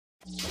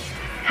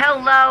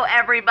Hello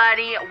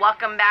everybody,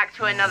 welcome back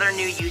to another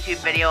new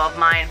YouTube video of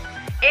mine.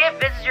 If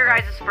this is your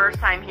guys' first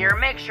time here,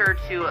 make sure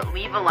to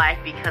leave a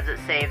like because it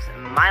saves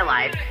my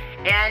life.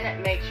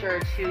 And make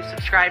sure to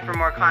subscribe for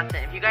more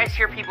content. If you guys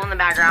hear people in the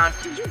background,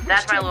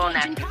 that's my little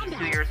nephew, he's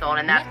 2 years old,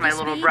 and that's my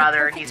little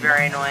brother, he's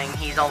very annoying,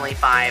 he's only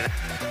 5.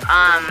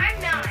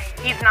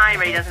 He's 9,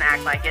 but he doesn't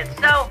act like it.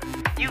 So,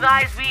 you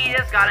guys, we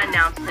just got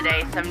announced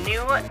today some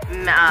new,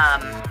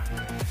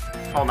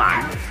 hold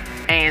on.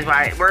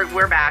 Anyways,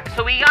 we're back.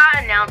 So we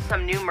got announced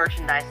some new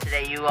merchandise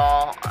today, you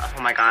all.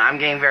 Oh my god, I'm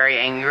getting very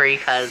angry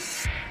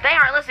because they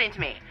aren't listening to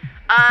me.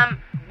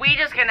 We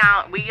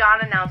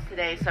got announced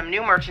today some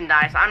new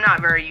merchandise. I'm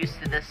not very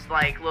used to this,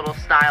 like, little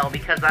style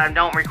because I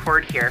don't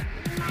record here.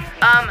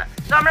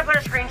 So I'm going to put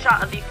a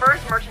screenshot of the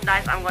first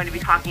merchandise I'm going to be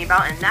talking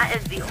about, and that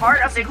is the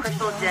Heart of the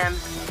Crystal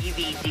Gems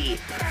DVD.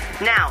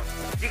 Now,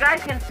 you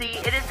guys can see,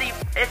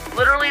 it's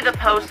literally the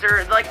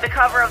poster, like the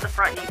cover of the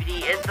front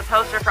DVD is the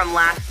poster from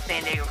last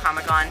San Diego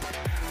Comic-Con.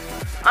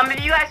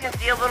 If you guys can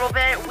see a little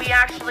bit,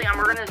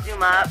 we're gonna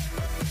zoom up.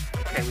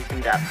 Okay, we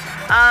zoomed up.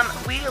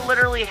 We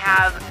literally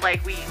have,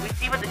 like, we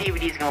see what the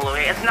DVD is gonna look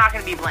like. It's not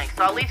gonna be blank,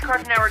 so at least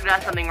Cartoon Network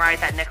does something right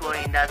that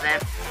Nickelodeon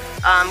doesn't.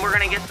 We're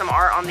gonna get some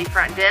art on the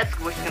front disc,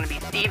 which is gonna be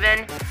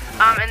Steven.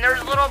 And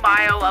there's a little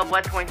bio of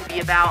what's going to be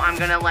about. I'm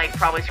gonna, like,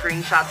 probably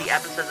screenshot the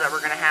episodes that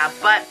we're gonna have,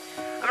 but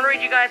I'm gonna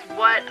read you guys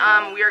what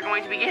we are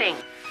going to be getting.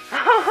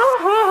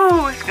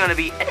 It's gonna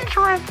be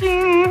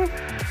interesting.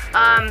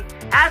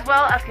 As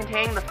well as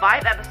containing the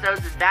 5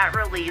 episodes that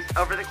released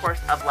over the course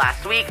of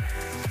last week.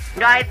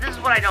 Guys, this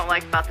is what I don't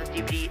like about this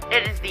DVD.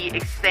 It is the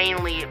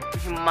insanely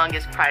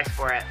humongous price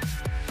for it.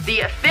 The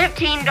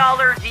 $15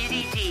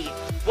 DVD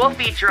will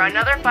feature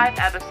another 5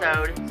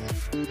 episodes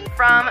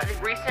from the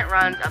recent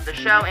runs of the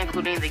show,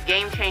 including the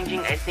game-changing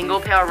A Single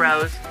Pale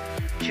Rose,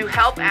 to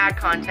help add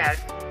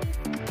context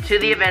to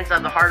the events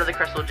of the Heart of the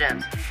Crystal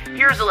Gems.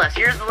 Here's the list,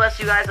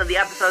 you guys, of the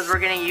episodes we're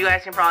getting. You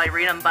guys can probably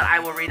read them, but I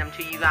will read them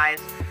to you guys.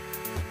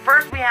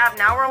 First, we have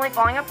Now We're Only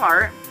Falling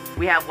Apart.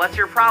 We have What's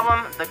Your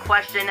Problem? The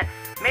Question.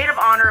 Maid of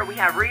Honor. We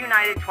have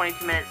Reunited,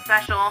 22-minute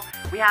special.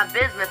 We have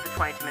Bismuth, the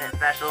 22-minute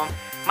special.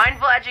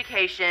 Mindful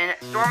Education.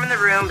 Storm in the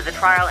Room, The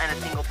Trial, and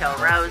A Single Pale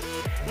Rose.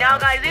 Now,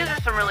 guys, these are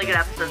some really good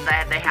episodes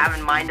that they have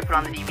in mind to put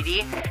on the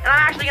DVD, and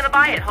I'm actually going to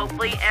buy it,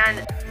 hopefully,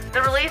 and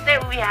the release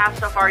date we have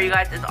so far, you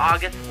guys, is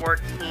August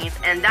 14th,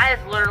 and that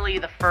is literally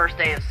the first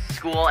day of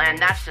school, and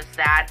that's just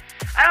sad.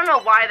 I don't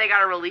know why they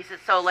gotta release it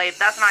so late.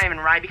 That's not even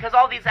right, because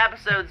all these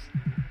episodes,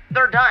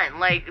 they're done.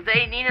 Like,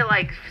 they need to,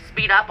 like,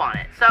 speed up on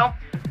it. So,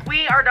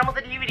 we are done with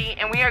the DVD,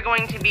 and we are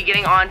going to be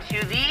getting on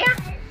to the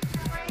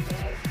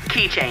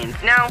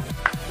keychains. Now,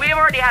 we have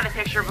already had a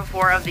picture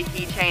before of the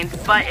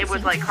keychains, but it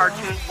was, like,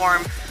 cartoon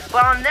form.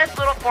 But on this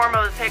little form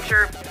of the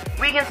picture,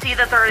 we can see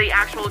that they're the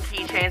actual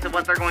keychains of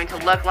what they're going to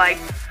look like.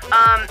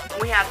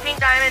 We have Pink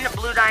Diamond,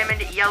 Blue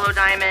Diamond, Yellow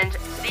Diamond,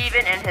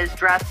 Steven and his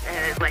dress,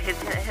 and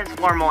his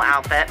formal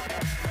outfit.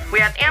 We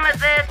have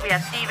Amethyst, we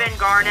have Steven,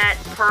 Garnet,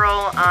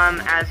 Pearl,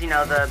 as you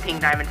know, the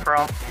Pink Diamond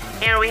Pearl.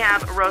 And we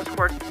have Rose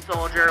Quartz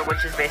Soldier,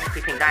 which is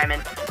basically Pink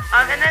Diamond.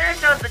 And then it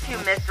shows the 2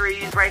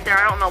 mysteries right there.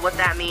 I don't know what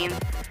that means.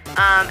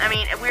 I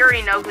mean, we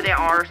already know who they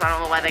are, so I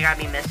don't know why they gotta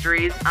be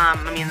mysteries.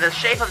 I mean, the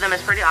shape of them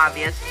is pretty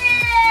obvious.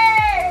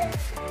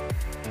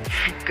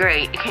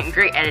 Great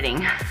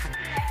editing.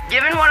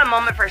 Given what a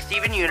moment for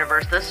Steven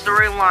Universe, this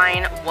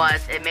storyline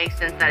was, it makes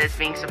sense that it's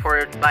being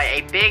supported by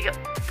a big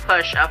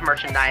push of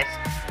merchandise.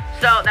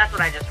 So, that's what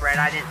I just read.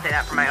 I didn't say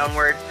that from my own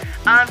words.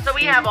 So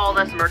we have all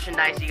this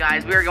merchandise, you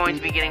guys. We are going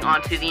to be getting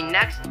on to the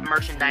next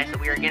merchandise that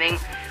we are getting.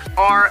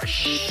 Are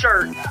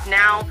shirts.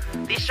 Now,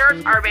 these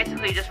shirts are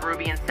basically just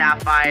Ruby and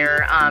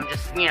Sapphire,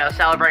 just, you know,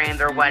 celebrating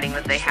their wedding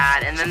that they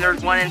had. And then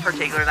there's one in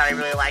particular that I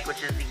really like,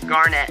 which is the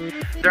Garnet.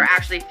 They're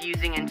actually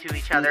fusing into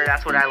each other.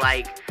 That's what I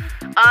like.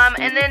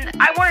 And then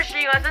I want to show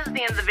you guys, this is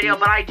the end of the video,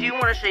 but I do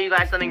want to show you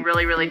guys something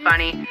really, really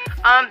funny.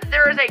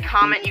 There is a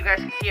comment, you guys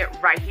can see it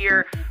right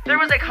here. There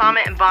was a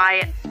comment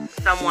by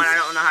someone, I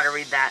don't know how to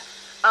read that.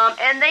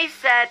 And they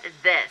said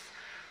this: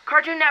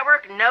 Cartoon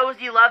Network knows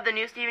you love the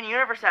new Steven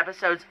Universe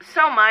episodes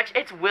so much,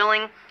 it's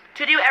willing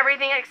to do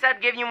everything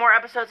except give you more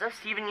episodes of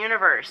Steven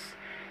Universe.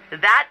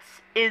 That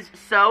is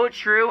so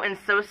true and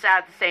so sad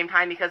at the same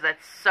time because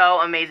that's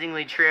so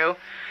amazingly true.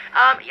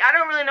 I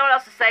don't really know what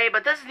else to say,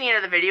 but this is the end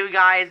of the video,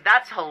 guys.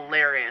 That's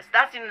hilarious.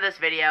 That's the end of this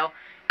video.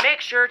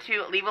 Make sure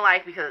to leave a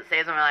like because it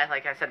saves my life,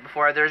 like I said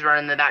before. There's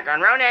Ronan in the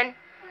background. Ronan,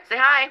 say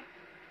hi.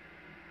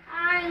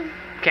 Hi.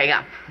 Okay,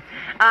 go.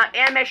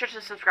 And make sure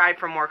to subscribe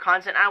for more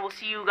content. I will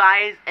see you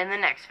guys in the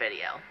next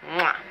video.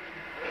 Mwah.